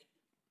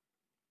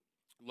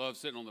Love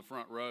sitting on the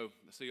front row.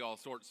 I see all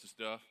sorts of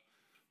stuff.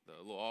 The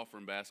little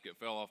offering basket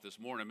fell off this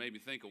morning. It made me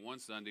think of one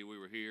Sunday we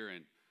were here,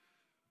 and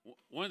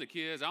one of the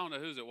kids, I don't know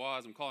whose it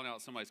was, I'm calling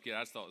out somebody's kid,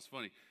 I just thought it was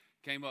funny,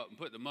 came up and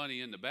put the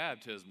money in the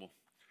baptismal.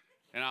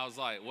 And I was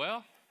like,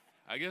 well,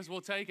 I guess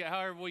we'll take it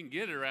however we can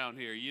get it around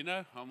here, you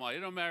know? I'm like,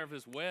 it don't matter if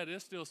it's wet, it'll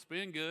still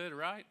spin good,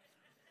 right?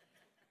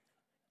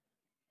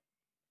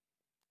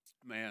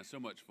 Man, so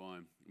much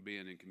fun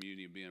being in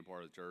community and being a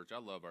part of the church. I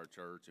love our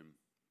church, and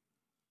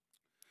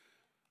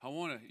I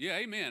want to, yeah,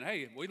 amen.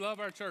 Hey, we love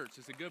our church.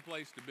 It's a good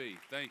place to be.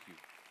 Thank you.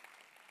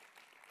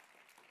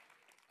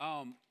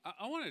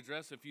 I want to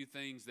address a few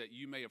things that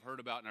you may have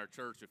heard about in our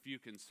church, a few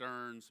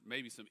concerns,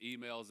 maybe some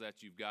emails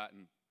that you've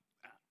gotten.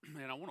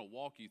 And I want to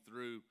walk you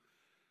through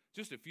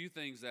just a few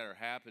things that are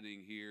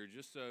happening here,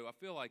 just so I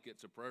feel like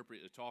it's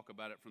appropriate to talk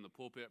about it from the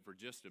pulpit for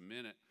just a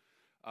minute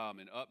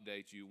and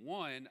update you.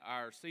 One,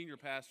 our senior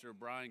pastor,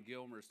 Brian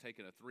Gilmer, is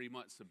taking a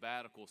 3-month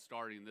sabbatical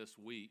starting this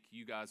week.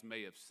 You guys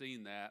may have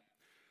seen that.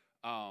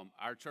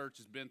 Our church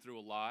has been through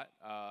a lot,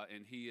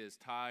 and he is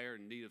tired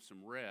and in need of some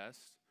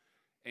rest.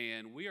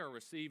 And we are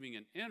receiving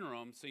an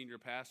interim senior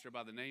pastor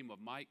by the name of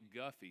Mike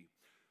Guffey.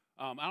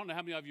 I don't know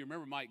how many of you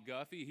remember Mike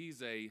Guffey.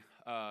 He's a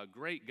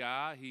great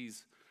guy.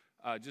 He's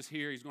just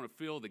here. He's going to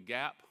fill the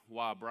gap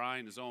while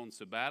Brian is on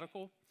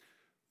sabbatical.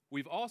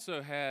 We've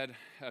also had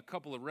a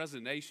couple of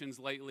resignations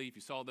lately. If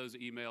you saw those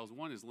emails,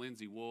 one is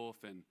Lindsay Wolf,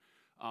 and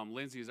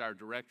Lindsay is our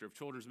director of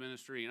children's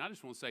ministry. And I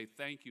just want to say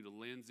thank you to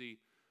Lindsay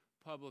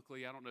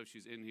publicly. I don't know if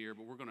she's in here,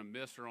 but we're going to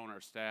miss her on our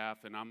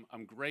staff, and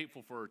I'm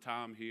grateful for her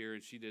time here,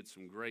 and she did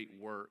some great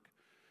work.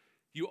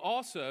 You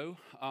also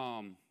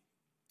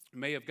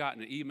may have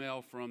gotten an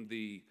email from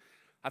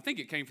I think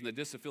it came from the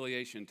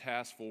Disaffiliation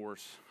Task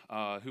Force,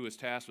 who is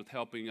tasked with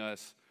helping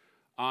us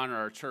honor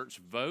our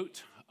church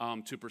vote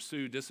to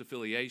pursue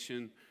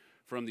disaffiliation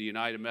from the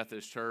United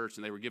Methodist Church,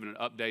 and they were given an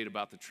update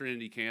about the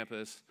Trinity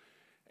campus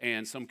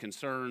and some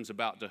concerns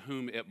about to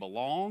whom it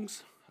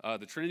belongs,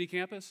 the Trinity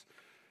campus.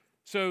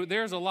 So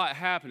there's a lot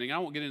happening. I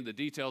won't get into the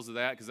details of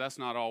that because that's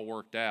not all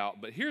worked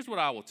out. But here's what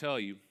I will tell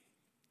you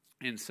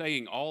in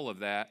saying all of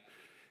that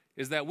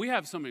is that we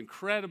have some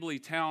incredibly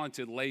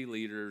talented lay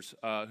leaders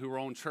who are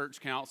on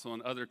church council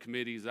and other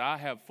committees. I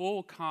have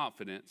full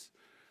confidence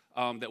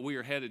that we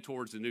are headed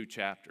towards a new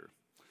chapter.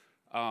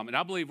 And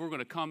I believe we're going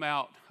to come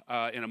out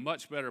in a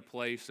much better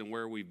place than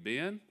where we've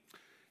been.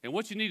 And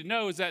what you need to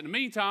know is that in the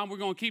meantime, we're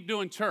going to keep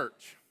doing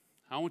church.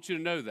 I want you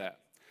to know that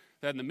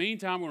in the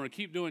meantime, we're going to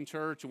keep doing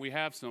church, and we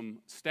have some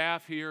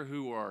staff here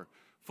who are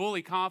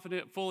fully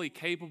confident, fully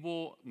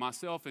capable,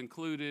 myself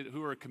included,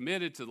 who are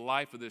committed to the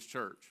life of this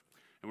church.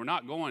 And we're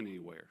not going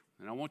anywhere.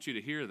 And I want you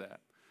to hear that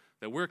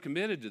we're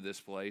committed to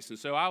this place. And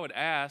so I would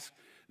ask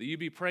that you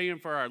be praying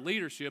for our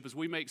leadership as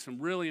we make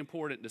some really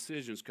important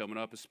decisions coming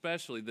up,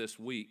 especially this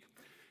week.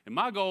 And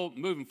my goal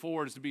moving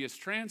forward is to be as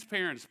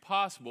transparent as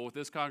possible with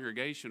this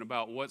congregation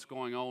about what's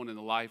going on in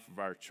the life of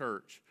our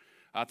church.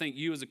 I think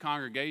you as a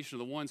congregation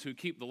are the ones who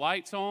keep the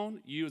lights on.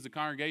 You as a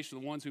congregation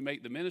are the ones who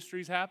make the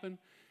ministries happen.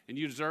 And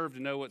you deserve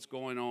to know what's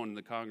going on in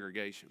the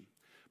congregation.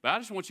 But I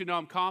just want you to know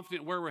I'm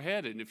confident where we're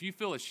headed. And if you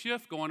feel a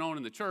shift going on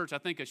in the church, I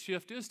think a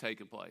shift is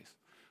taking place.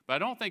 But I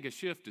don't think a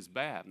shift is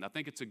bad. And I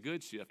think it's a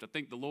good shift. I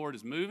think the Lord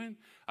is moving.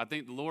 I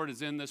think the Lord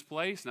is in this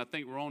place. And I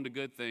think we're on to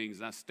good things.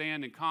 And I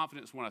stand in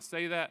confidence when I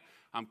say that.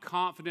 I'm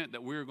confident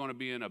that we're going to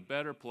be in a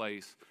better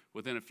place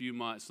within a few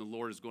months. And the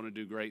Lord is going to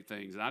do great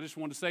things. And I just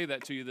want to say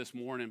that to you this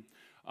morning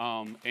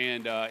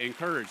and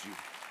encourage you.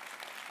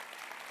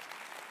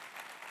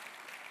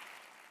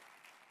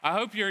 I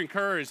hope you're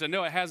encouraged. I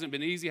know it hasn't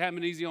been easy. It hasn't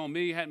been easy on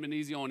me. It hasn't been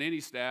easy on any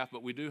staff.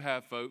 But we do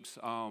have folks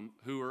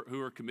who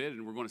are committed,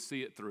 and we're going to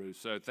see it through.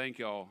 So thank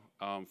y'all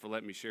for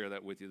letting me share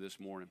that with you this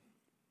morning.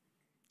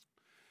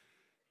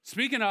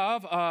 Speaking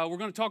of, we're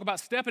going to talk about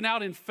stepping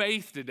out in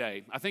faith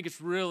today. I think it's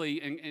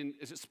really, and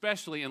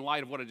especially in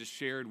light of what I just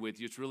shared with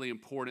you, it's really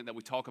important that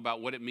we talk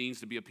about what it means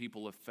to be a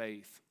people of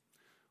faith.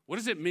 What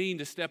does it mean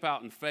to step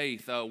out in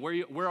faith?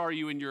 Where are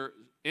you in your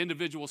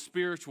individual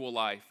spiritual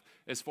life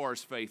as far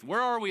as faith?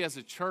 Where are we as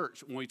a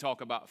church when we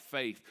talk about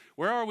faith?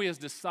 Where are we as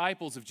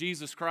disciples of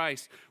Jesus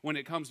Christ when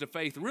it comes to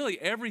faith? Really,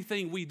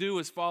 everything we do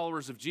as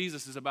followers of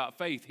Jesus is about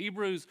faith.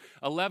 Hebrews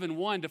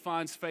 11:1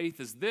 defines faith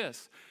as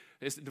this.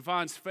 It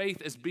defines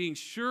faith as being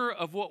sure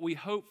of what we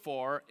hope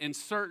for and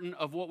certain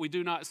of what we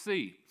do not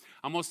see.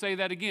 I'm going to say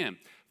that again.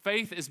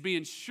 Faith is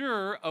being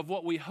sure of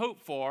what we hope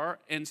for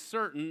and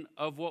certain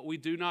of what we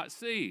do not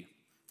see.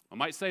 I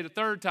might say it a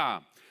third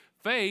time.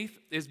 Faith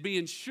is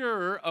being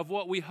sure of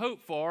what we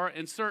hope for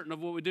and certain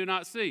of what we do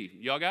not see.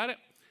 Y'all got it?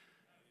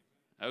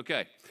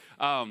 Okay.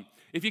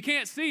 If you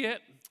can't see it,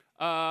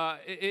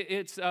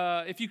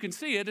 if you can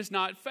see it, it's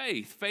not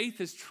faith. Faith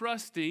is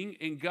trusting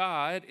in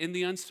God in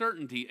the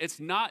uncertainty.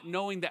 It's not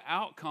knowing the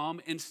outcome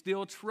and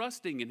still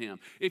trusting in Him.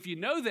 If you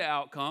know the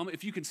outcome,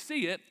 if you can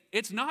see it,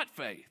 it's not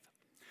faith.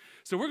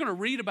 So we're going to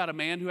read about a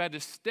man who had to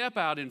step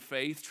out in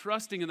faith,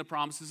 trusting in the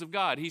promises of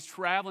God. He's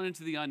traveling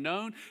into the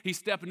unknown. He's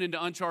stepping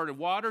into uncharted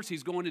waters.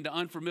 He's going into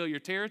unfamiliar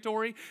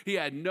territory. He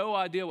had no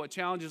idea what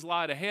challenges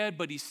lied ahead,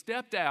 but he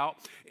stepped out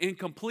in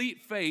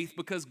complete faith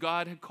because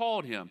God had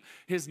called him.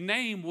 His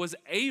name was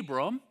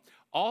Abram,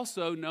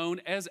 also known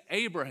as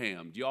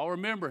Abraham. Do you all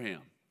remember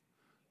him?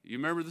 You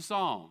remember the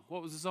song?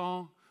 What was the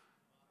song?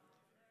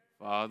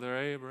 Father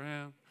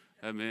Abraham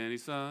had many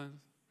sons.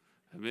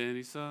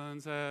 Many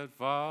sons had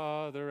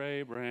Father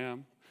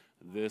Abraham.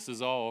 This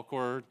is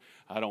awkward.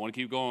 I don't want to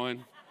keep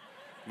going.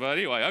 But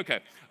anyway,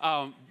 okay.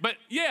 But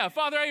yeah,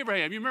 Father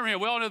Abraham, you remember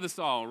him. We all know the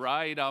song,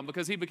 right?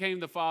 Because he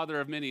became the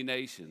father of many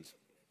nations.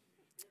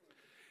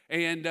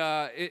 And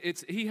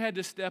he had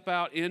to step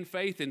out in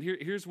faith. And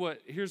here's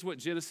what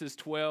Genesis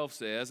 12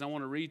 says. I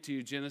want to read to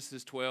you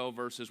Genesis 12,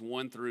 verses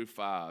 1 through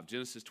 5.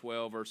 Genesis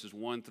 12, verses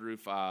 1 through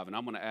 5. And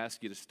I'm going to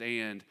ask you to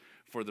stand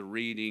for the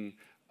reading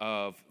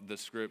of the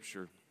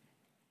scripture.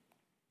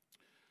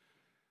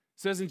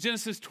 It says in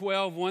Genesis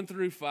 12, 1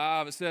 through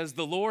 5, it says,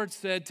 "The Lord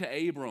said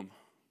to Abram,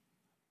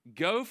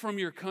 'Go from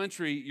your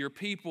country, your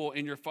people,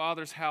 and your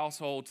father's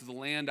household to the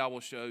land I will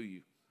show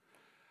you.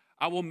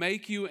 I will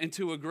make you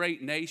into a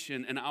great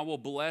nation, and I will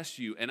bless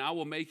you, and I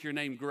will make your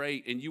name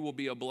great, and you will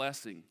be a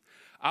blessing.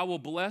 I will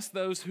bless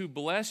those who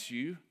bless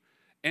you,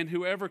 and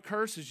whoever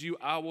curses you,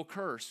 I will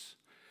curse.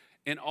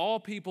 And all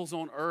peoples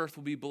on earth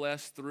will be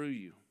blessed through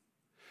you.'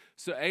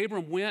 So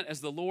Abram went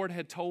as the Lord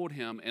had told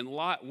him, and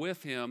Lot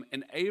with him.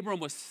 And Abram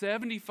was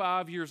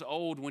 75 years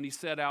old when he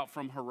set out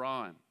from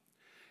Haran.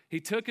 He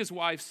took his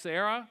wife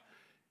Sarah,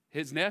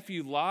 his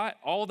nephew Lot,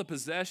 all the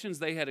possessions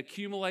they had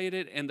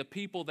accumulated, and the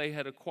people they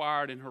had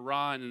acquired in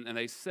Haran, and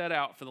they set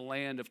out for the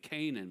land of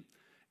Canaan,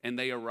 and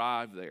they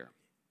arrived there."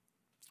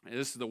 And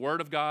this is the word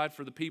of God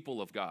for the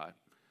people of God.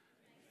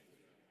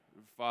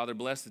 Father,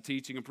 bless the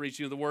teaching and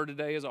preaching of the word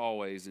today as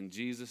always. In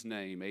Jesus'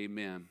 name,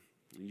 amen.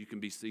 And you can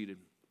be seated.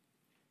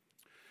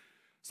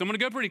 So I'm going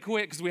to go pretty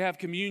quick because we have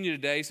communion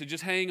today, so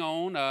just hang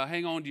on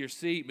to your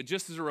seat. But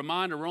just as a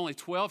reminder, we're only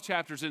 12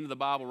 chapters into the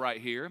Bible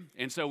right here.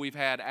 And so we've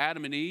had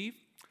Adam and Eve.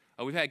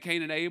 We've had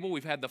Cain and Abel.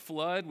 We've had the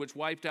flood, which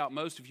wiped out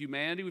most of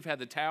humanity. We've had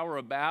the Tower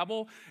of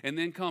Babel. And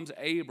then comes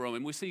Abram.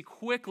 And we see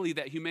quickly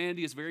that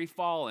humanity is very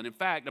fallen. In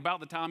fact, about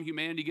the time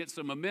humanity gets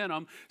some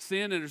momentum,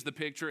 sin enters the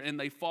picture and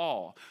they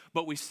fall.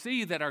 But we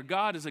see that our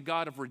God is a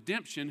God of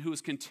redemption who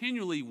is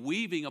continually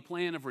weaving a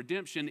plan of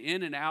redemption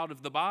in and out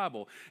of the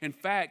Bible. In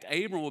fact,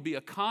 Abram will be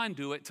a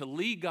conduit to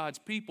lead God's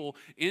people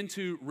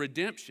into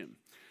redemption.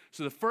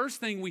 So the first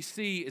thing we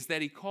see is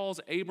that he calls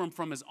Abram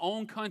from his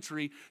own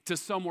country to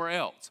somewhere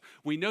else.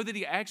 We know that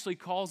he actually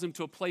calls him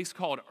to a place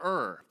called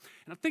Ur.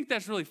 And I think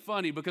that's really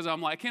funny because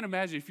I'm like, I can't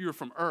imagine if you were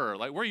from Ur.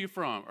 Like, where are you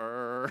from?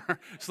 Ur.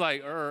 It's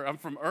like, Ur. I'm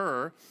from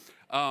Ur,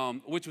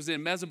 which was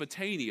in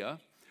Mesopotamia.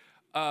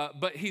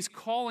 But he's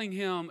calling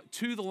him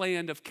to the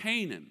land of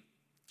Canaan.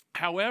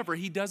 However,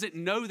 he doesn't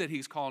know that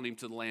he's calling him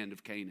to the land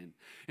of Canaan.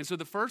 And so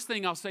the first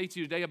thing I'll say to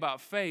you today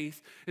about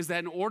faith is that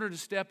in order to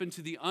step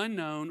into the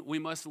unknown, we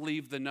must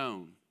leave the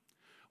known.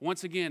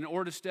 Once again, in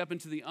order to step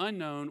into the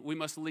unknown, we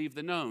must leave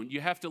the known.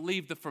 You have to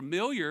leave the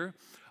familiar,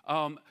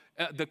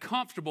 the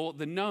comfortable,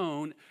 the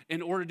known,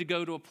 in order to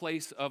go to a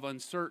place of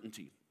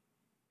uncertainty.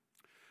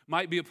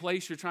 Might be a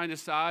place you're trying to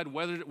decide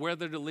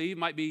whether to leave.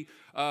 Might be,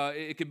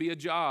 it could be a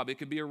job. It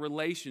could be a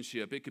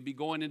relationship. It could be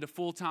going into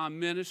full-time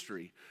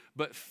ministry.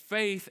 But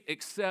faith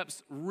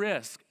accepts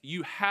risk.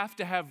 You have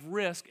to have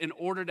risk in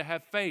order to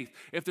have faith.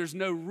 If there's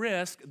no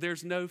risk,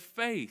 there's no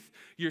faith.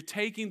 You're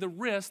taking the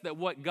risk that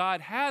what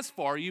God has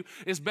for you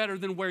is better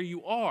than where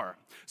you are.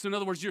 So in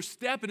other words, you're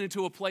stepping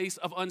into a place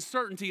of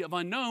uncertainty, of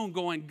unknown,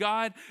 going,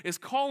 God is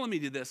calling me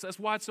to this. That's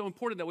why it's so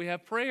important that we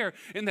have prayer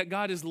and that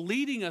God is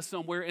leading us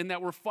somewhere and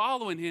that we're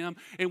following him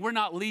and we're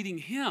not leading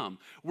him.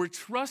 We're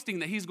trusting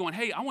that he's going,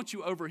 hey, I want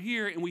you over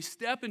here, and we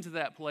step into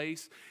that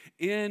place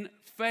in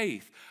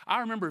faith. I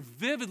remember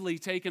vividly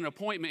taking an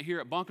appointment here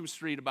at Buncombe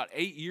Street about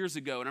 8 years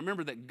ago, and I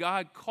remember that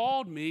God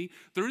called me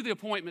through the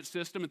appointment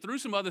system and through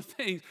some other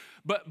things,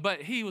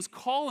 but he was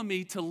calling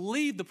me to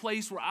leave the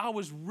place where I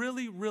was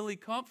really, really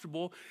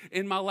comfortable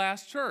in my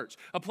last church,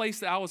 a place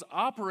that I was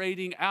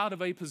operating out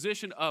of a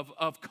position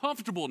of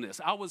comfortableness.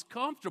 I was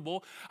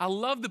comfortable. I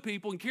loved the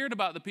people and cared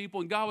about the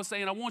people, and God was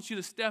saying, I want you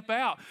to step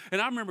out.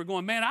 And I remember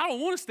going, man, I don't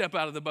want to step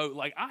out of the boat.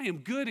 Like, I am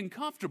good and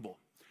comfortable.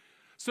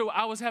 So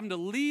I was having to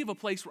leave a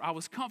place where I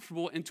was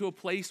comfortable into a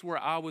place where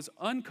I was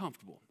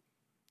uncomfortable.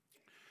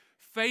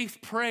 Faith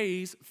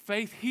prays,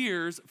 faith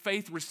hears,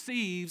 faith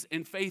receives,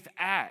 and faith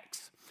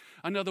acts.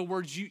 In other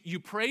words, you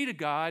pray to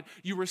God,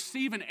 you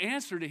receive an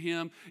answer to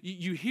him,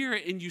 you hear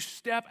it, and you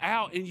step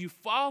out and you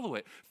follow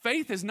it.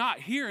 Faith is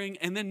not hearing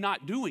and then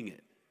not doing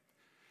it.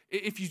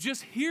 If you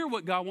just hear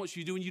what God wants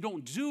you to do and you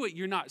don't do it,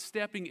 you're not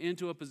stepping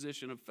into a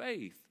position of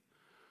faith.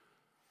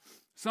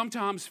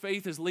 Sometimes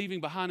faith is leaving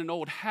behind an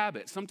old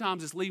habit.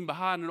 Sometimes it's leaving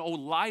behind an old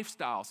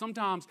lifestyle.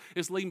 Sometimes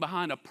it's leaving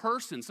behind a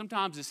person.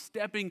 Sometimes it's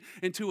stepping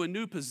into a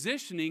new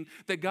positioning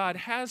that God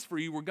has for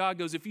you, where God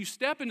goes, if you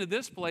step into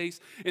this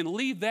place and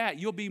leave that,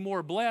 you'll be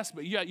more blessed.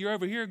 But yet you're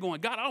over here going,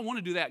 God, I don't want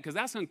to do that because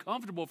that's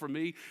uncomfortable for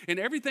me. And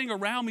everything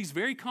around me is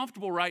very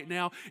comfortable right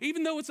now.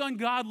 Even though it's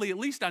ungodly, at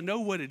least I know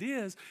what it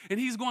is. And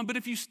he's going, but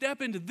if you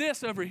step into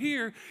this over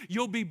here,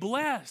 you'll be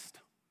blessed.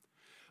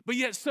 But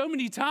yet so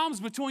many times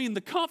between the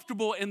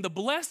comfortable and the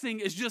blessing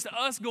is just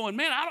us going,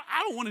 man,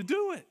 I don't want to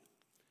do it.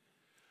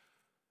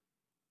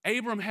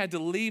 Abram had to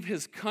leave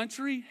his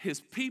country, his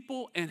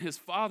people, and his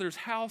father's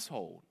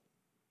household.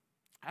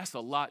 That's a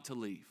lot to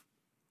leave.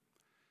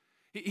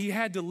 He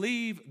had to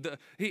leave,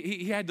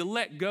 he had to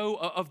let go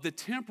of the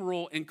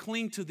temporal and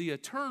cling to the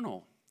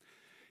eternal.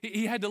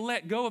 He had to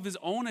let go of his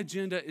own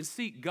agenda and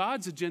seek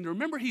God's agenda.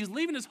 Remember, he's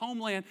leaving his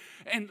homeland,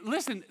 and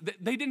listen,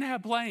 they didn't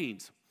have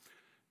planes.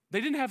 They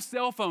didn't have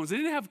cell phones. They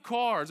didn't have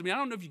cars. I mean, I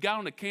don't know if you got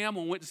on a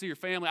camel and went to see your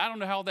family. I don't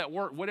know how that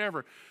worked,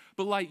 whatever.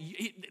 But like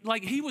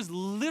he was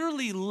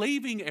literally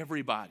leaving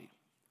everybody.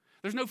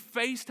 There's no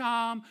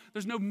FaceTime.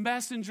 There's no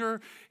messenger.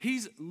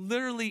 He's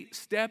literally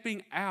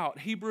stepping out.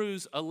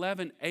 Hebrews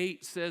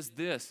 11:8 says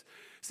this.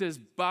 It says,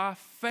 by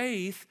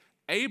faith,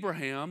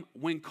 Abraham,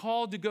 when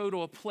called to go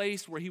to a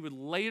place where he would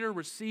later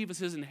receive as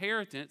his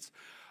inheritance,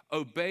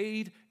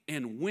 obeyed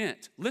and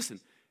went. Listen,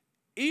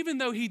 even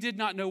though he did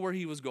not know where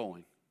he was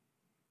going,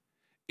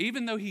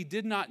 even though he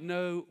did not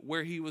know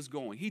where he was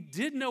going. He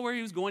did know where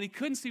he was going. He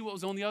couldn't see what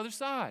was on the other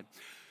side.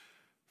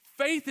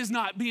 Faith is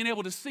not being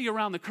able to see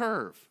around the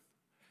curve,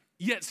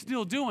 yet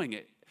still doing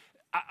it.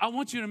 I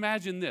want you to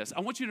imagine this.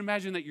 I want you to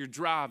imagine that you're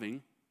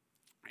driving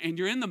and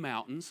you're in the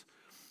mountains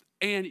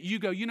and you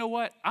go, you know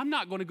what? I'm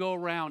not going to go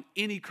around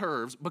any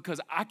curves because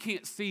I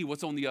can't see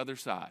what's on the other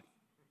side.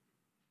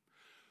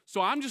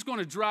 So I'm just going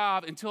to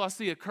drive until I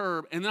see a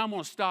curve, and then I'm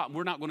going to stop, and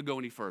we're not going to go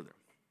any further.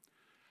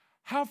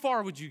 How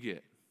far would you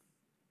get?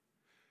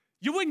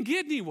 You wouldn't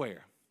get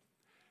anywhere.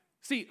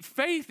 See,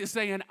 faith is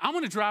saying, I'm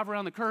going to drive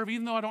around the curve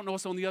even though I don't know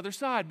what's on the other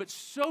side. But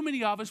so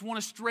many of us want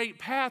a straight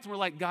path. We're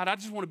like, God, I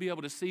just want to be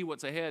able to see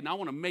what's ahead, and I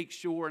want to make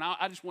sure, and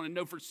I just want to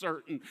know for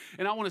certain,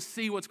 and I want to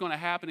see what's going to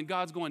happen. And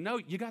God's going, no,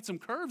 you got some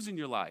curves in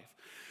your life.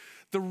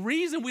 The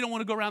reason we don't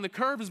want to go around the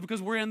curve is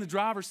because we're in the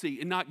driver's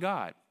seat and not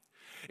God.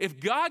 If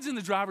God's in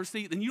the driver's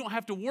seat, then you don't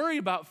have to worry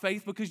about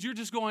faith because you're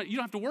just going, you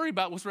don't have to worry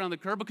about what's around the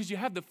curve because you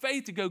have the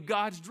faith to go,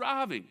 God's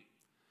driving.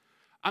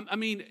 I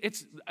mean,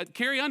 it's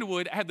Carrie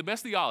Underwood had the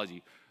best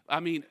theology. I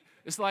mean,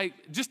 it's like,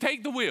 just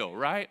take the wheel,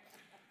 right?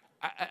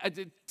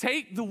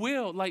 Take the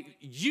wheel. Like,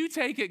 you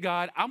take it,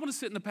 God. I'm going to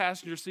sit in the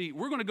passenger seat.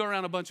 We're going to go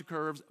around a bunch of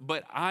curves,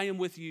 but I am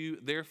with you.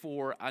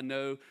 Therefore, I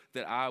know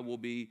that I will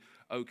be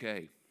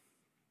okay.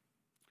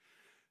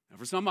 Now,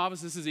 for some of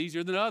us, this is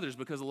easier than others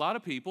because a lot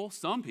of people,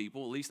 some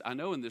people, at least I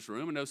know in this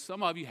room, I know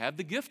some of you have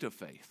the gift of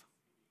faith.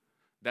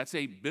 That's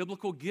a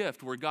biblical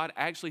gift where God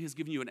actually has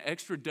given you an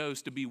extra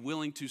dose to be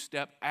willing to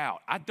step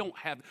out.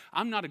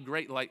 I'm not a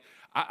great,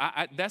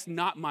 that's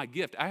not my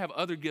gift. I have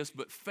other gifts,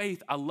 but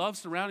faith, I love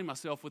surrounding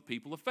myself with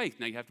people of faith.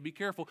 Now, you have to be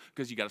careful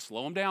because you got to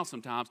slow them down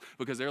sometimes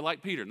because they're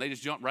like Peter, and they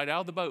just jump right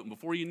out of the boat. And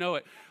before you know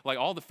it, like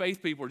all the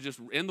faith people are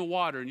just in the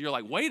water, and you're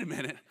like, wait a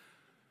minute.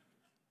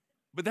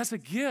 But that's a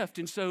gift,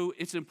 and so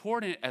it's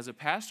important as a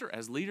pastor,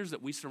 as leaders,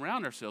 that we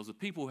surround ourselves with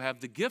people who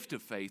have the gift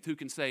of faith who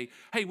can say,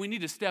 hey, we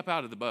need to step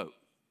out of the boat.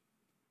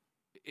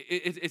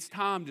 It's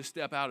time to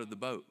step out of the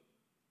boat.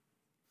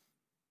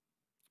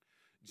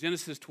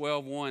 Genesis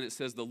 12:1, it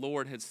says, the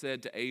Lord had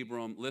said to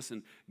Abram,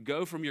 listen,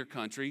 go from your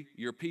country,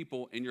 your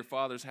people, and your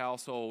father's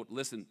household,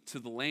 listen, to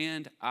the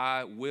land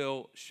I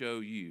will show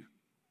you.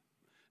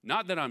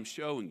 Not that I'm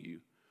showing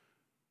you,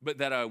 but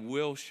that I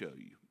will show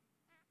you.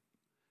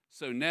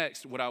 So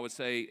next, what I would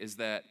say is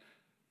that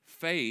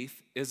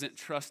faith isn't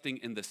trusting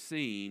in the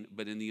seen,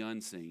 but in the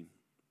unseen.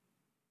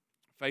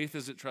 Faith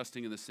isn't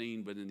trusting in the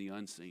seen, but in the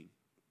unseen.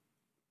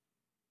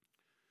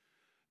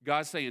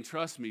 God's saying,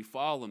 trust me,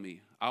 follow me,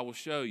 I will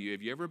show you.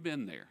 Have you ever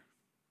been there?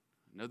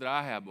 I know that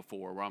I have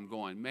before where I'm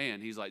going,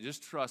 man, he's like,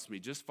 just trust me,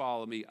 just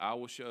follow me, I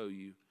will show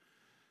you.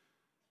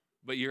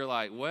 But you're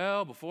like,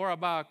 well, before I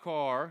buy a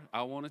car,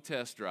 I want to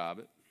test drive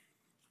it.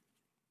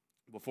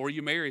 Before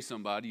you marry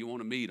somebody, you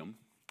want to meet them.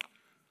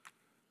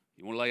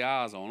 You want to lay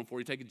eyes on them. Before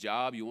you take a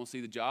job, you want to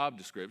see the job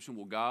description.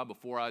 Well, God,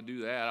 before I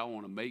do that, I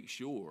want to make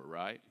sure,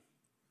 right?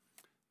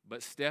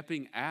 But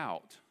stepping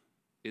out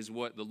is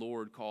what the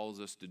Lord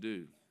calls us to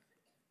do.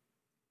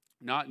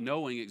 Not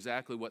knowing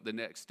exactly what the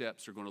next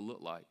steps are going to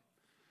look like.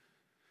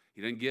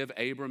 He doesn't give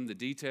Abram the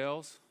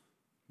details,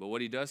 but what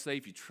he does say,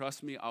 if you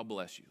trust me, I'll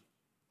bless you.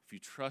 If you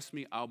trust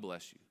me, I'll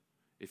bless you.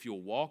 If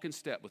you'll walk in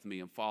step with me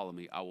and follow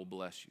me, I will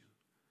bless you.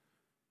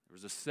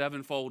 There's a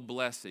sevenfold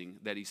blessing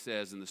that he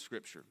says in the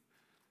scripture.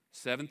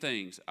 7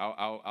 things.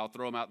 I'll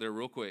throw them out there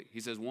real quick. He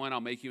says, 1, I'll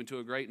make you into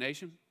a great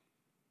nation.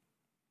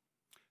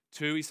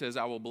 2, he says,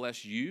 I will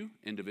bless you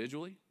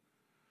individually.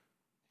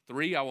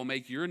 3, I will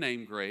make your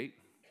name great.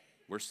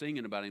 We're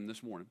singing about him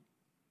this morning.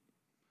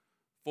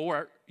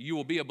 4, you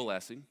will be a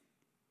blessing,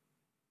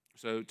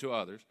 so to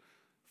others.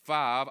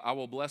 5, I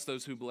will bless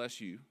those who bless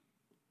you.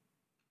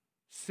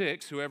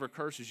 6, whoever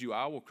curses you,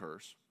 I will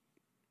curse.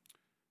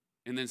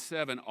 And then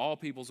 7, all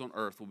peoples on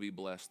earth will be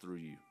blessed through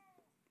you.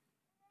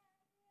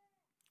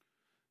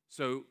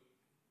 So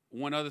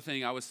one other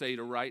thing I would say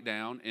to write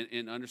down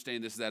and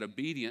understand this is that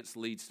obedience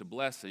leads to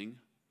blessing.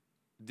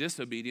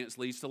 Disobedience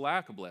leads to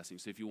lack of blessing.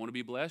 So if you want to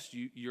be blessed,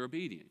 you're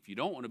obedient. If you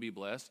don't want to be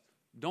blessed,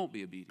 don't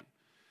be obedient.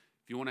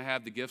 If you want to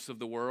have the gifts of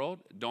the world,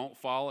 don't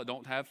follow,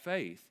 don't have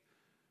faith.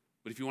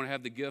 But if you want to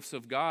have the gifts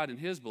of God and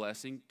his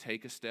blessing,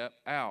 take a step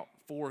out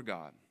for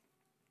God.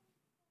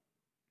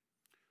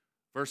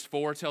 Verse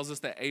 4 tells us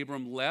that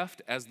Abram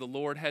left as the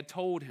Lord had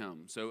told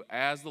him. So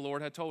as the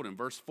Lord had told him.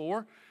 Verse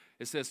 4,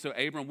 it says, so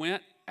Abram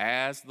went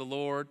as the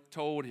Lord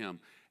told him,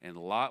 and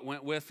Lot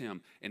went with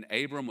him. And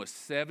Abram was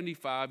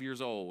 75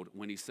 years old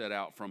when he set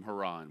out from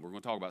Haran. We're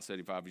going to talk about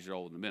 75 years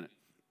old in a minute.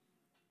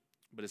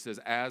 But it says,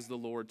 as the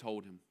Lord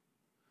told him.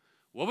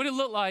 What would it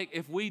look like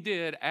if we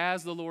did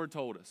as the Lord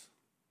told us?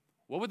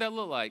 What would that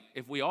look like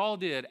if we all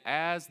did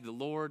as the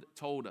Lord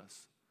told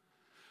us?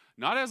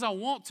 Not as I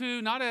want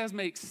to, not as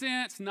makes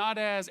sense, not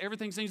as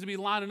everything seems to be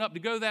lining up to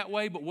go that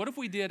way, but what if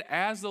we did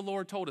as the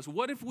Lord told us?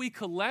 What if we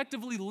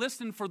collectively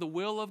listened for the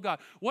will of God?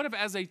 What if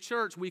as a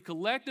church we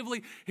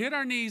collectively hit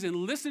our knees and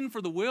listened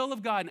for the will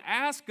of God and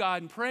asked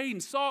God and prayed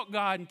and sought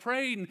God and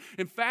prayed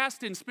and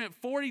fasted and spent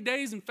 40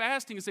 days in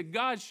fasting and said,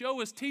 God,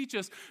 show us, teach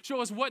us,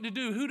 show us what to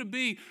do, who to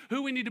be,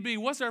 who we need to be,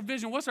 what's our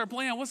vision, what's our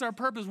plan, what's our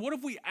purpose? What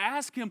if we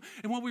asked him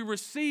and when we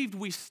received,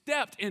 we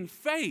stepped in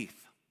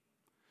faith?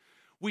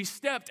 We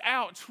stepped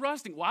out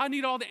trusting, well, I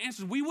need all the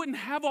answers. We wouldn't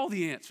have all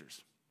the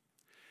answers.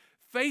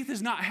 Faith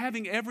is not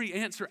having every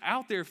answer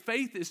out there.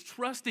 Faith is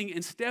trusting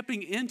and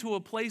stepping into a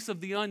place of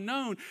the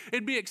unknown.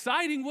 It'd be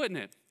exciting, wouldn't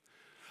it?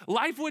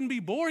 Life wouldn't be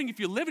boring if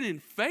you're living in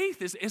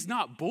faith. It's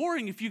not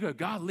boring if you go,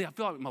 God, I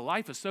feel like my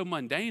life is so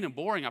mundane and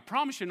boring. I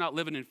promise you're not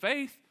living in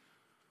faith.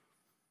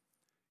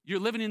 You're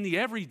living in the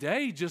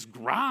everyday, just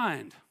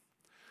grind.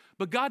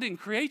 But God didn't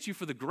create you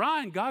for the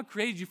grind. God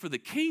created you for the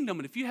kingdom.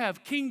 And if you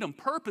have kingdom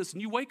purpose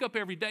and you wake up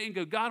every day and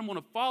go, God, I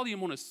want to follow you, I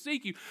want to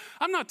seek you.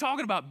 I'm not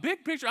talking about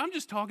big picture. I'm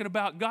just talking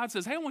about God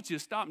says, hey, I want you to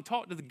stop and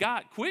talk to the guy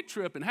at Quick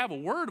Trip and have a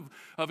word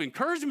of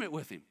encouragement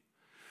with him.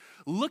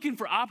 Looking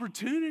for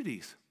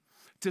opportunities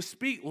to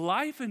speak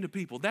life into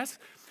people.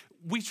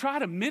 We try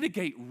to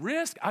mitigate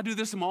risk. I do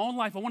this in my own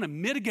life. I want to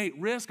mitigate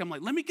risk. I'm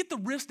like, let me get the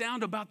risk down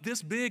to about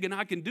this big and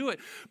I can do it.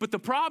 But the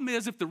problem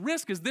is if the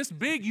risk is this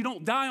big, you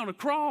don't die on a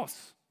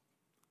cross.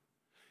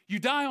 You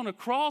die on a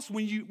cross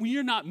when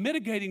you're not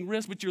mitigating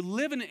risk, but you're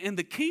living in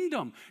the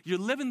kingdom. You're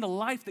living the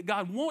life that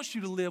God wants you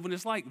to live. And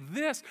it's like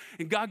this.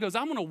 And God goes,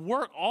 I'm going to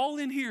work all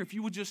in here if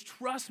you would just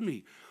trust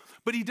me.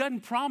 But he doesn't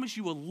promise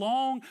you a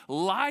long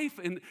life.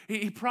 And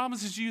he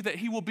promises you that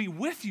he will be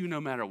with you no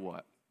matter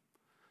what.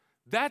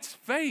 That's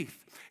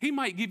faith. He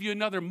might give you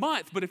another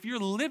month, but if you're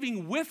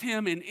living with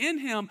him and in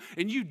him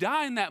and you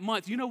die in that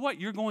month, you know what?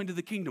 You're going to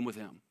the kingdom with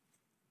him.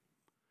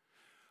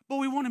 But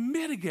we want to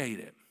mitigate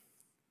it.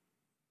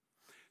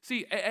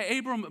 See,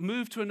 Abram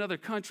moved to another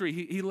country.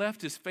 He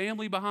left his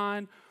family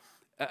behind,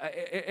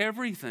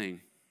 everything.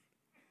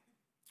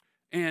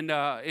 And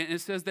it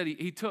says that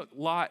he took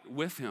Lot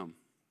with him.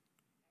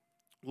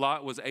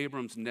 Lot was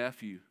Abram's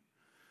nephew.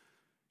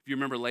 If you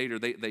remember later,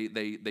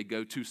 they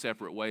go two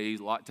separate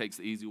ways. Lot takes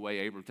the easy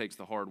way. Abram takes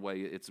the hard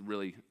way. It's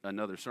really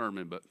another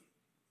sermon. But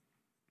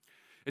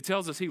it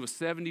tells us he was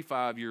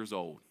 75 years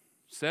old.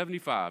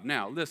 75.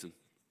 Now, listen.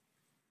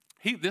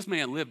 This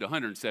man lived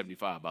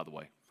 175, by the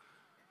way.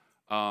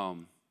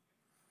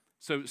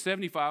 So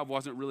 75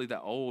 wasn't really that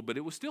old, but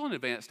it was still an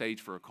advanced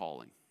age for a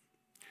calling.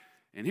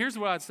 And here's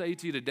what I'd say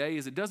to you today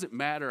is it doesn't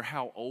matter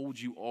how old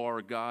you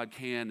are, God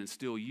can and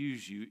still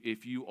use you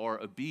if you are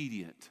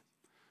obedient.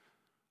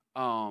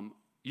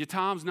 Your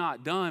time's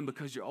not done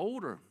because you're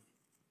older.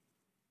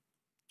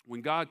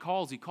 When God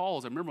calls, he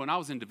calls. I remember when I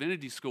was in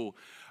divinity school,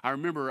 I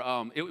remember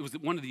it was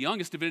one of the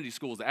youngest divinity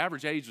schools. The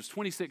average age was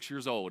 26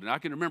 years old. And I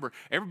can remember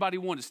everybody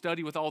wanted to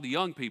study with all the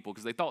young people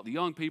because they thought the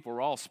young people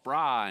were all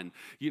spry and,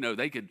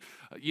 they could,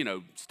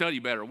 study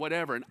better or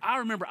whatever. And I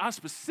remember I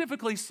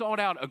specifically sought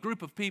out a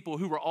group of people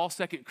who were all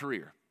second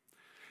career.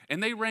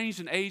 And they ranged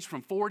in age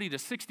from 40 to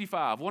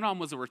 65. One of them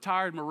was a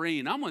retired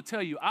Marine. I'm going to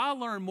tell you, I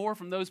learned more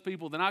from those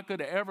people than I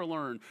could have ever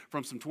learned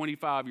from some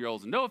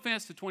 25-year-olds. And no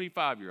offense to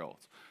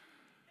 25-year-olds.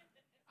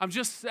 I'm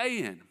just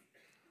saying,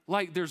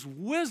 like there's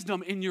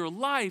wisdom in your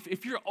life.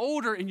 If you're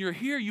older and you're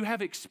here, you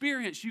have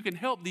experience, you can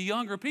help the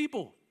younger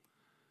people.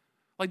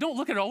 Like don't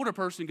look at an older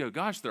person and go,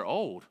 gosh, they're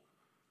old.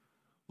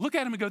 Look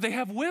at them and go, they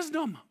have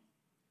wisdom.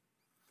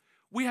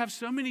 We have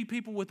so many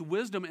people with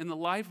wisdom in the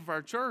life of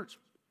our church.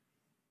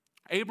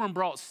 Abram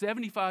brought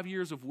 75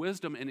 years of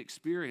wisdom and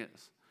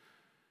experience.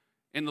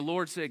 And the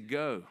Lord said,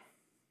 go.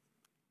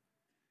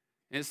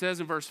 And it says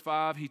in verse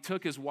 5, he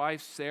took his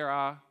wife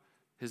Sarai,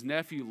 his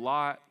nephew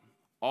Lot,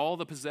 all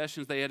the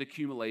possessions they had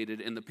accumulated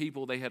and the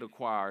people they had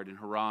acquired in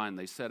Haran.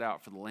 They set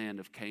out for the land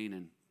of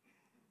Canaan,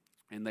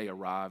 and they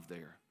arrived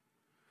there.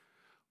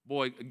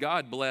 Boy,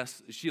 God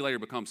bless, she later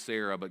becomes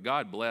Sarah, but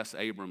God bless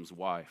Abram's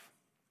wife.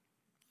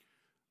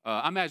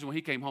 I imagine when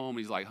he came home,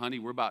 he's like, honey,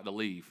 we're about to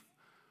leave.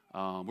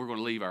 We're going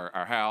to leave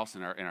our house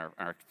and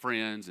our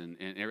friends. And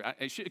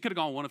it could have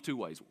gone one of two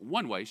ways.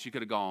 One way, she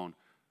could have gone,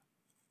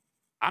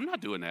 I'm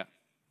not doing that.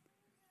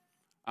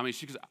 I mean,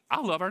 she goes,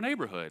 I love our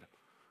neighborhood.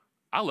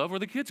 I love where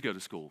the kids go to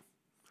school.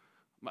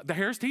 The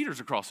Harris Teeter's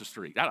across the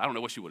street. I don't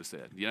know what she would have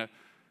said, you know.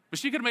 But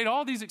she could have made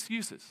all these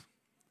excuses.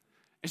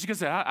 And she could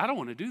say, I don't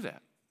want to do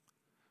that.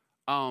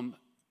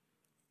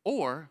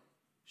 Or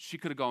she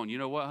could have gone, you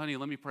know what, honey,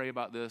 let me pray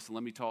about this and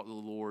let me talk to the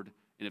Lord.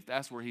 And if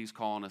that's where he's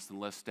calling us, then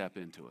let's step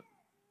into it.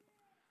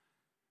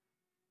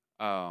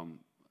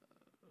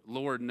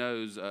 Lord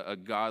knows a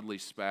godly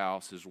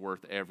spouse is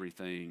worth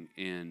everything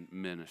in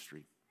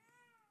ministry.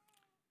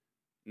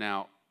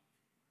 Now,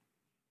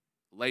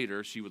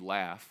 later she would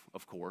laugh,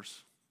 of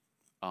course,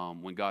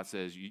 when God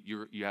says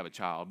you have a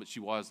child. But she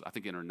was, I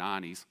think, in her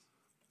 90s.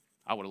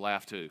 I would have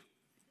laughed too.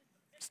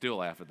 Still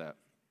laugh at that.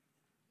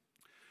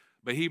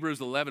 But Hebrews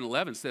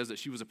 11:11 says that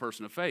she was a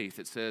person of faith.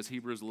 It says,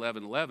 Hebrews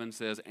 11:11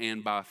 says,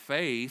 and by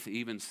faith,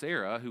 even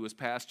Sarah, who was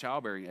past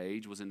childbearing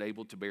age, was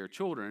enabled to bear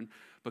children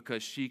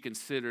because she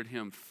considered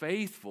him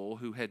faithful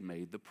who had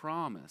made the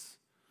promise.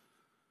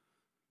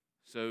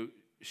 So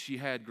she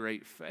had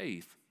great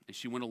faith, and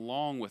she went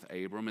along with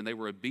Abram, and they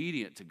were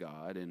obedient to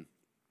God. And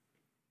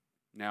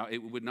now, it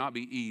would not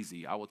be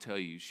easy, I will tell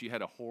you. She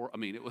had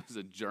it was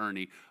a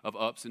journey of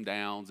ups and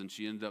downs, and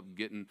she ended up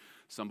getting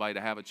somebody to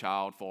have a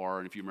child for her,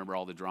 and if you remember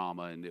all the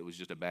drama, and it was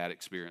just a bad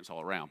experience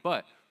all around.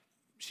 But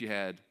she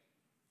had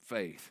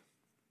faith,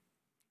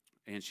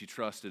 and she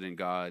trusted in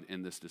God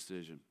in this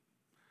decision.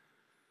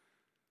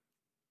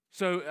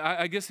 So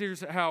I guess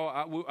here's how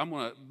I'm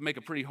going to make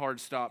a pretty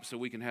hard stop so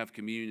we can have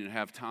communion and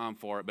have time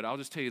for it. But I'll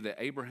just tell you that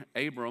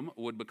Abram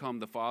would become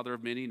the father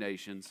of many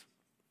nations.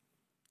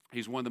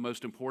 He's one of the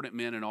most important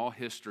men in all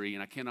history,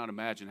 and I cannot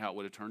imagine how it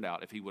would have turned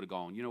out if he would have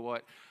gone, you know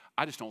what,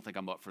 I just don't think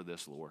I'm up for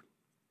this, Lord.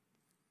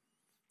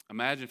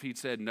 Imagine if he'd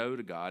said no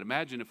to God.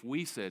 Imagine if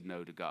we said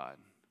no to God.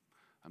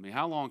 I mean,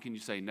 how long can you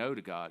say no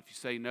to God? If you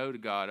say no to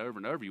God over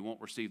and over, you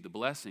won't receive the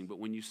blessing. But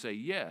when you say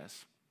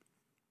yes,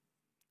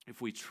 if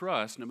we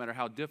trust, no matter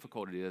how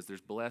difficult it is,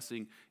 there's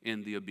blessing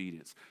in the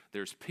obedience.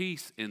 There's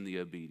peace in the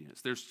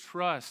obedience. There's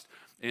trust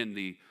in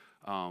the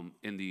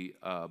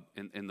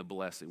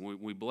blessing. When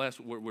we bless,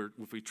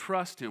 if we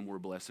trust him, we're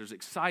blessed. There's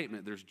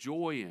excitement. There's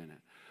joy in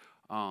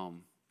it.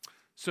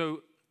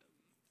 So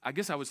I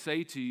guess I would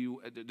say to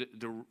you,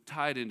 to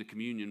tie it into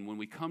communion, when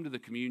we come to the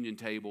communion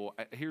table,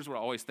 here's what I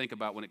always think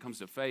about when it comes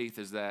to faith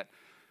is that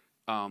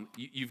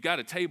you've got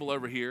a table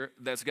over here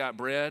that's got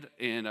bread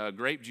and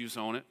grape juice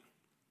on it.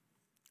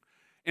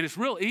 And it's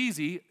real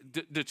easy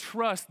to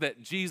trust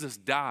that Jesus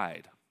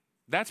died.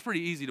 That's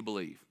pretty easy to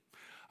believe.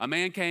 A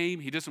man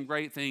came, he did some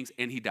great things,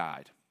 and he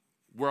died.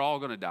 We're all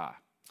going to die.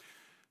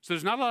 So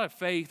there's not a lot of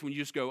faith when you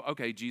just go,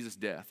 okay, Jesus'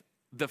 death.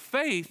 The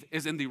faith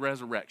is in the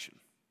resurrection.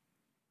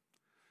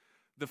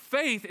 The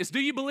faith is, do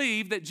you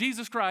believe that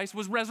Jesus Christ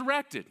was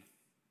resurrected?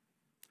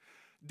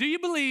 Do you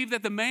believe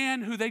that the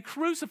man who they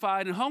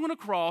crucified and hung on a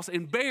cross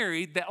and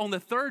buried, that on the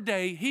third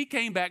day he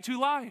came back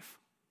to life?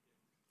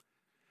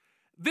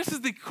 This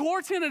is the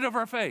core tenet of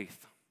our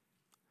faith.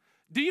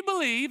 Do you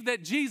believe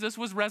that Jesus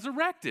was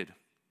resurrected?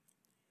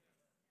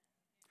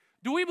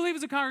 Do we believe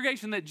as a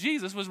congregation that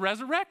Jesus was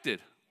resurrected?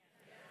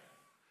 Yes.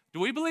 Do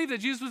we believe that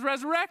Jesus was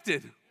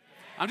resurrected? Yes.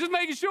 I'm just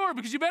making sure,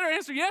 because you better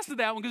answer yes to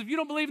that one, because if you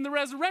don't believe in the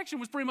resurrection,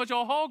 it was pretty much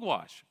all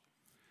hogwash.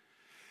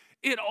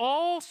 It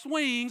all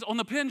swings on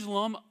the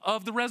pendulum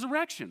of the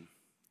resurrection.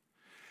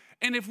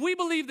 And if we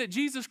believe that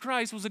Jesus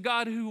Christ was a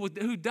God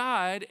who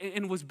died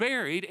and was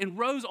buried and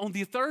rose on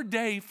the third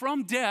day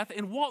from death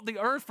and walked the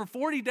earth for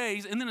 40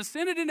 days and then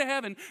ascended into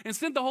heaven and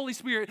sent the Holy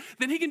Spirit,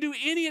 then he can do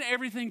any and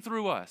everything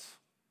through us.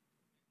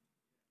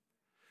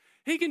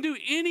 He can do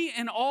any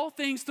and all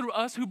things through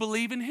us who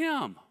believe in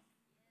him.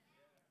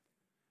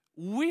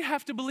 We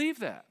have to believe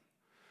that.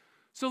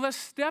 So let's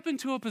step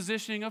into a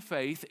positioning of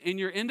faith in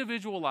your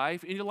individual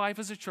life, in your life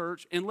as a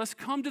church, and let's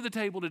come to the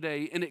table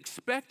today in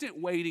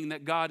expectant waiting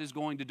that God is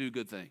going to do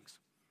good things.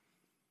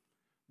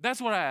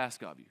 That's what I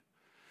ask of you.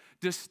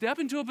 To step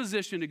into a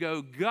position to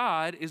go,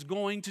 God is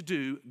going to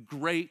do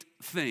great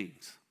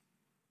things.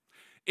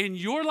 In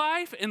your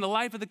life, in the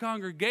life of the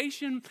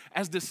congregation,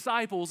 as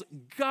disciples,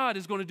 God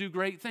is going to do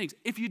great things.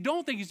 If you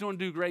don't think he's going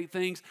to do great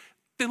things,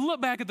 then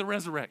look back at the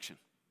resurrection.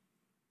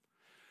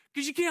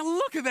 Because you can't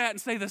look at that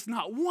and say that's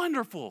not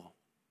wonderful.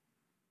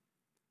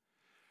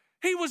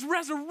 He was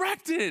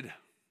resurrected.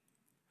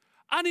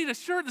 I need a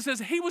shirt that says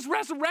he was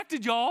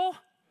resurrected, y'all.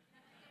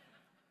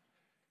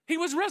 He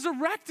was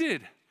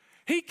resurrected.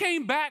 He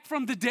came back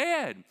from the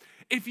dead.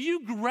 If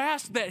you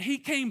grasp that he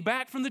came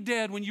back from the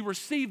dead when you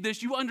receive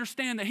this, you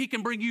understand that he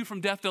can bring you from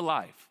death to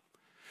life.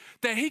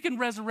 That he can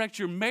resurrect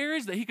your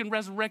marriage, that he can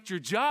resurrect your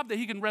job, that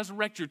he can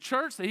resurrect your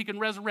church, that he can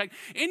resurrect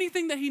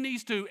anything that he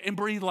needs to and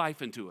breathe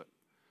life into it.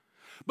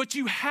 But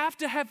you have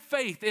to have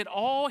faith. It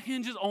all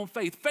hinges on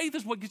faith. Faith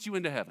is what gets you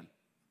into heaven.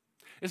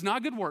 It's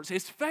not good works,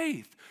 it's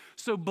faith.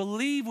 So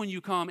believe when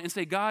you come and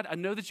say, God, I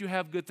know that you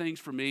have good things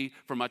for me,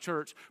 for my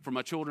church, for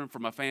my children, for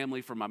my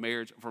family, for my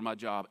marriage, for my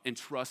job, and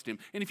trust him.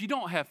 And if you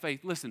don't have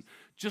faith, listen,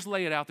 just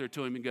lay it out there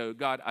to him and go,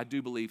 God, I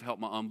do believe, help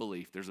my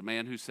unbelief. There's a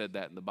man who said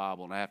that in the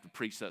Bible, and I have to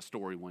preach that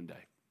story one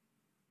day.